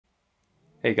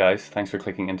Hey guys, thanks for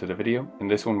clicking into the video. In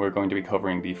this one we're going to be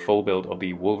covering the full build of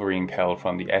the Wolverine Cowl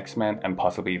from the X-Men and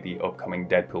possibly the upcoming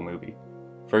Deadpool movie.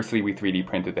 Firstly, we 3D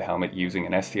printed the helmet using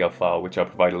an STL file, which I'll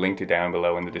provide a link to down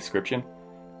below in the description.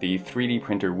 The 3D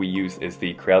printer we used is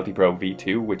the CR-10S Pro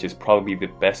V2, which is probably the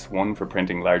best one for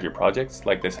printing larger projects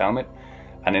like this helmet.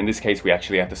 And in this case we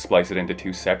actually had to splice it into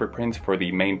two separate prints for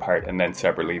the main part and then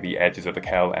separately the edges of the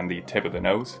cowl and the tip of the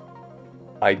nose.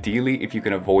 Ideally, if you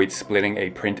can avoid splitting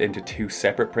a print into two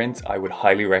separate prints, I would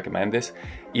highly recommend this.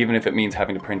 Even if it means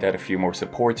having to print out a few more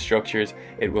support structures,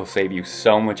 it will save you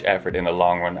so much effort in the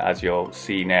long run, as you'll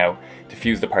see now. To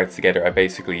fuse the parts together, I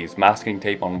basically use masking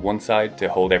tape on one side to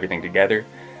hold everything together,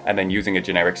 and then using a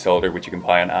generic solder which you can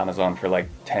buy on Amazon for like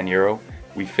 €10,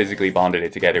 we physically bonded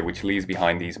it together, which leaves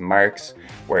behind these marks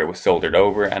where it was soldered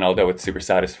over. And although it's super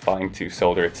satisfying to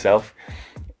solder itself,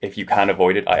 if you can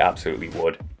avoid it, I absolutely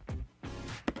would.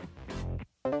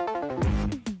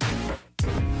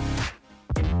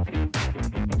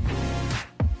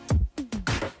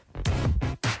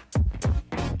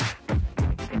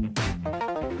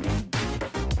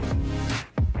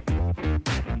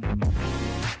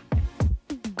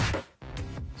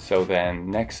 So then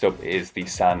next up is the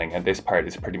sanding, and this part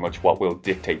is pretty much what will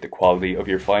dictate the quality of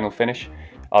your final finish.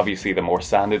 Obviously the more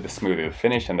sanded, the smoother the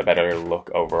finish and the better it'll look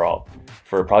overall.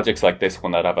 For projects like this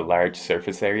one that have a large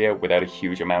surface area without a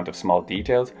huge amount of small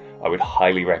details, I would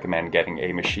highly recommend getting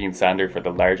a machine sander for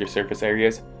the larger surface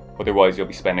areas. Otherwise you'll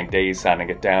be spending days sanding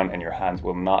it down and your hands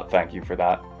will not thank you for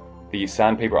that. The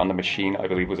sandpaper on the machine I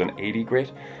believe was an 80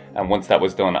 grit, and once that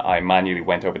was done I manually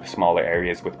went over the smaller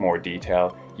areas with more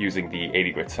detail using the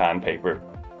 80 grit sandpaper.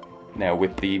 Now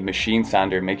with the machine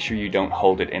sander, make sure you don't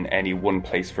hold it in any one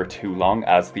place for too long,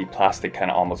 as the plastic can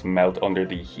almost melt under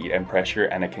the heat and pressure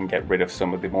and it can get rid of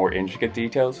some of the more intricate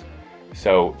details.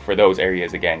 So for those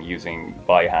areas, again, using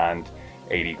by hand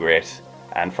 80 grit,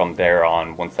 and from there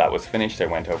on, once that was finished, I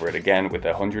went over it again with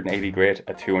a 180 grit,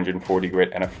 a 240 grit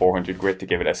and a 400 grit to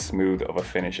give it as smooth of a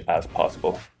finish as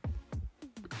possible.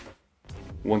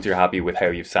 Once you're happy with how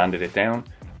you've sanded it down,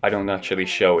 I don't actually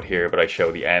show it here, but I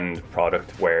show the end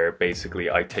product where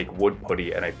basically I take wood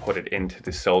putty and I put it into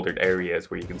the soldered areas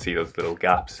where you can see those little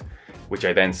gaps, which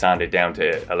I then sanded down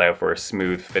to allow for a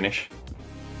smooth finish.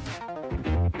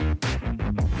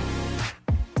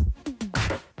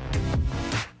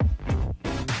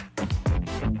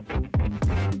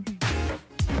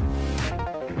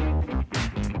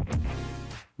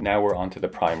 Now we're onto the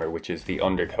primer, which is the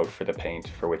undercoat for the paint,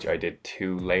 for which I did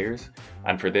 2 layers.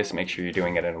 And for this, make sure you're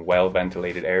doing it in a well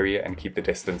ventilated area and keep the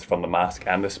distance from the mask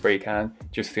and the spray can,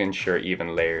 just to ensure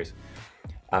even layers.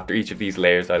 After each of these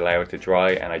layers I allow it to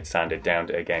dry and I'd sand it down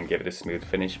to again give it a smooth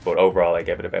finish, but overall I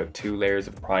give it about 2 layers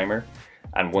of primer,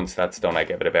 and once that's done I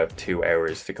give it about 2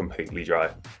 hours to completely dry.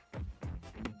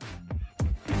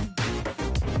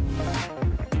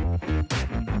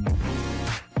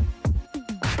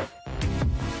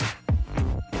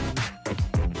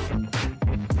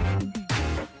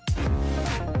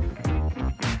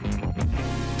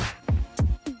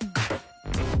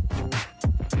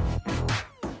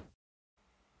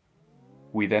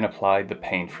 We then applied the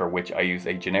paint, for which I used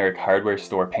a generic hardware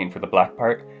store paint for the black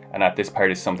part, and at this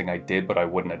part is something I did but I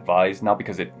wouldn't advise, not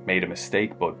because it made a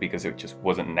mistake but because it just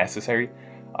wasn't necessary.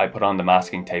 I put on the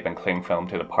masking tape and cling film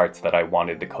to the parts that I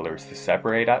wanted the colours to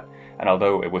separate at, and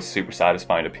although it was super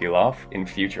satisfying to peel off, in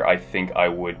future I think I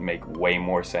would make way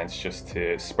more sense just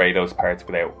to spray those parts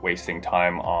without wasting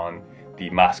time on the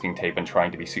masking tape and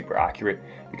trying to be super accurate,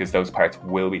 because those parts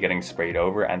will be getting sprayed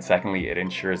over, and secondly it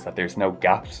ensures that there's no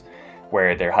gaps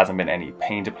where there hasn't been any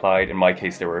paint applied. In my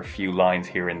case there were a few lines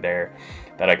here and there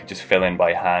that I could just fill in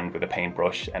by hand with a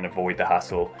paintbrush and avoid the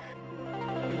hassle.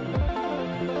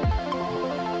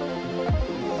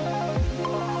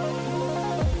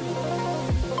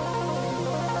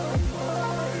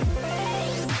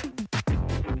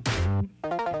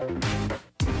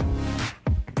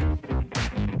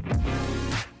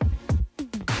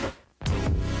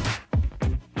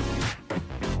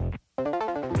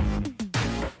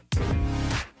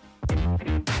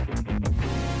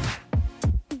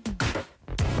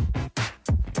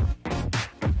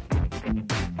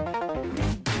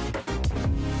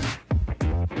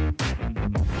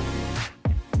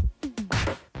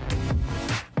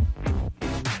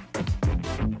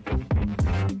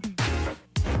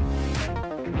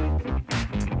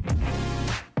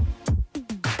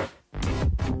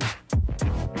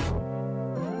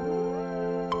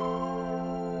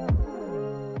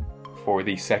 For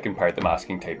the second part, the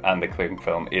masking tape and the cling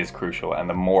film is crucial, and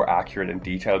the more accurate and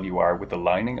detailed you are with the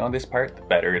lining on this part, the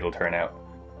better it'll turn out.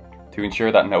 To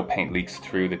ensure that no paint leaks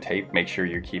through the tape, make sure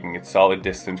you're keeping it solid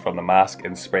distance from the mask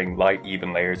and spraying light,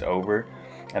 even layers over,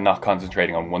 and not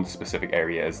concentrating on one specific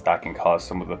area, as that can cause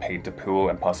some of the paint to pool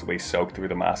and possibly soak through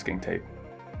the masking tape.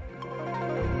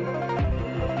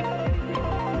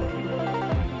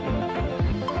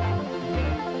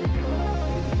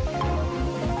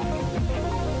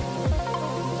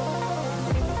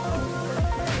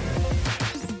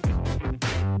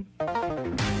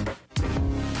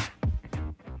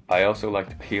 I also like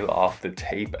to peel off the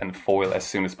tape and foil as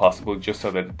soon as possible, just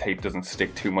so that the tape doesn't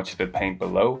stick too much to the paint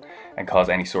below and cause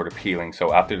any sort of peeling.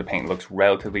 So after the paint looks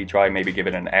relatively dry, maybe give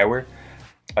it an hour,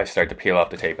 I start to peel off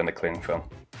the tape and the cling film.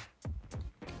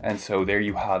 And so there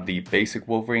you have the basic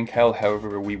Wolverine cowl.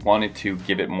 However, we wanted to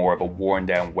give it more of a worn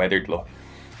down, weathered look.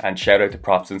 And shout out to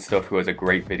Props and Stuff, who has a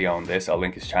great video on this. I'll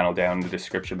link his channel down in the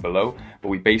description below. But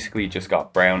we basically just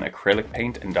got brown acrylic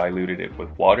paint and diluted it with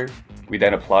water. We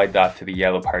then applied that to the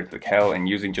yellow part of the cowl, and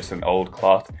using just an old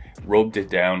cloth, rubbed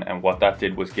it down, and what that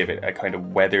did was give it a kind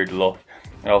of weathered look.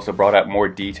 It also brought out more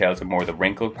details and more of the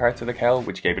wrinkled parts of the cowl,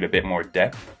 which gave it a bit more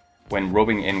depth. When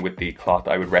rubbing in with the cloth,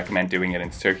 I would recommend doing it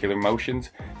in circular motions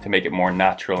to make it more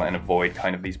natural and avoid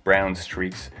kind of these brown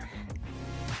streaks.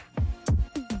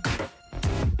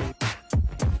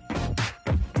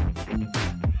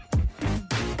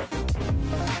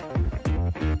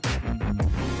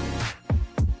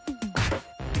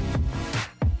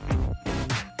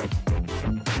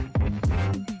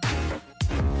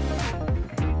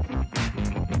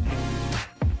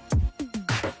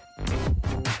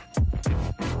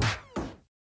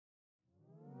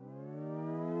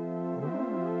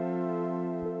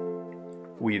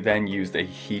 We then used a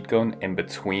heat gun in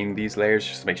between these layers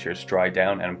just to make sure it's dried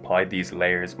down, and applied these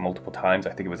layers multiple times.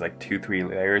 I think it was like 2-3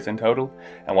 layers in total.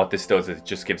 And what this does is it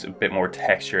just gives a bit more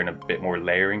texture and a bit more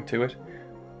layering to it.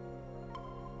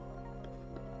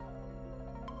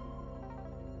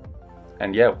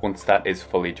 And yeah, once that is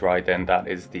fully dried, then that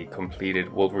is the completed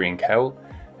Wolverine cowl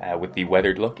with the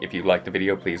weathered look. If you liked the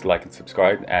video, please like and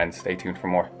subscribe, and stay tuned for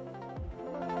more.